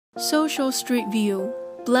Social Street View,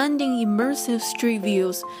 blending immersive street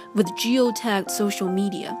views with geo-tagged social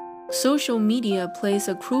media. Social media plays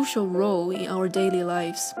a crucial role in our daily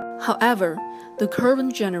lives. However, the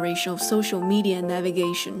current generation of social media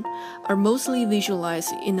navigation are mostly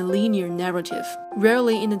visualized in a linear narrative,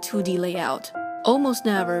 rarely in a 2D layout, almost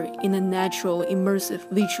never in a natural immersive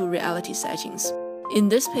virtual reality settings. In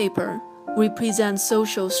this paper, we present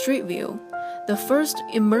Social Street View, the first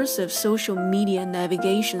immersive social media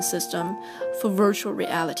navigation system for virtual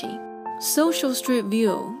reality. Social Street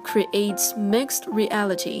View creates mixed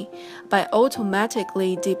reality by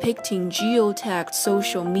automatically depicting geo-tagged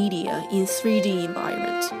social media in 3D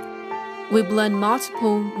environment. We blend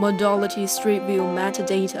multiple modality street view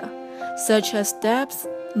metadata, such as depth,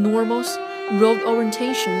 normals, road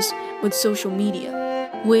orientations with social media.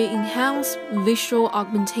 We enhance visual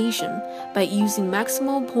augmentation by using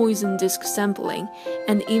maximal Poisson disk sampling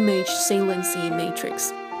and image saliency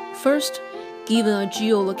matrix. First, given a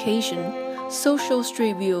geolocation, Social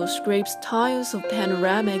Street View scrapes tiles of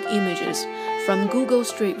panoramic images from Google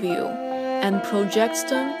Street View and projects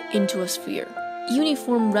them into a sphere.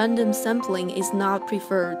 Uniform random sampling is not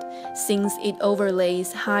preferred since it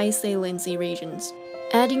overlays high saliency regions.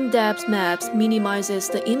 Adding depth maps minimizes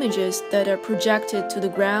the images that are projected to the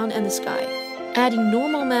ground and the sky. Adding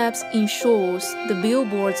normal maps ensures the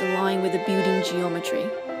billboards align with the building geometry.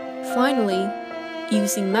 Finally,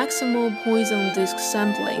 using maximal Poisson disk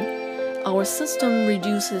sampling, our system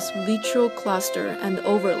reduces virtual cluster and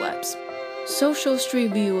overlaps. Social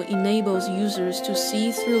Street View enables users to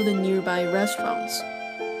see through the nearby restaurants.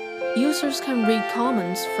 Users can read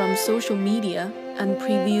comments from social media and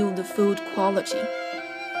preview the food quality.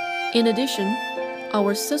 In addition,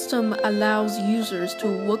 our system allows users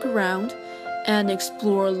to walk around and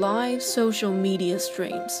explore live social media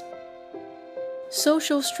streams.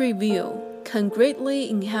 Social Street View can greatly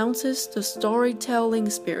enhance the storytelling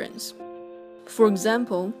experience. For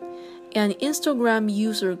example, an Instagram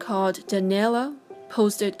user called Daniela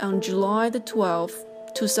posted on July 12,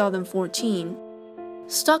 2014,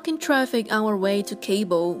 "Stuck in traffic on our way to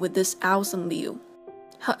cable with this awesome view."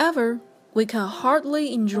 However, we can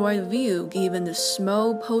hardly enjoy the view given the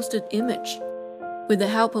small posted image. With the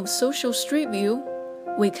help of Social Street View,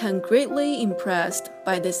 we can greatly impressed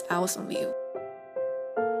by this awesome view.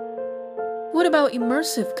 What about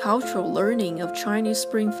immersive cultural learning of Chinese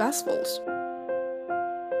Spring Festivals?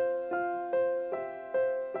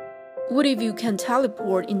 What if you can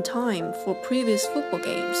teleport in time for previous football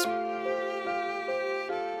games?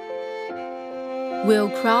 Will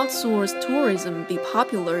crowdsourced tourism be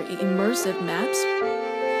popular in immersive maps?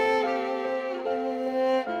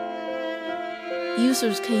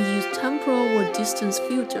 Users can use temporal or distance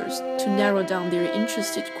filters to narrow down their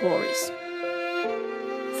interested queries.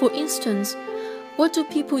 For instance, what do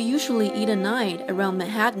people usually eat at night around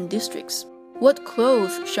Manhattan districts? What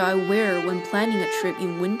clothes shall I wear when planning a trip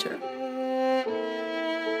in winter?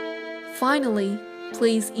 Finally,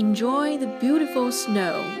 please enjoy the beautiful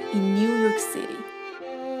snow in New York City.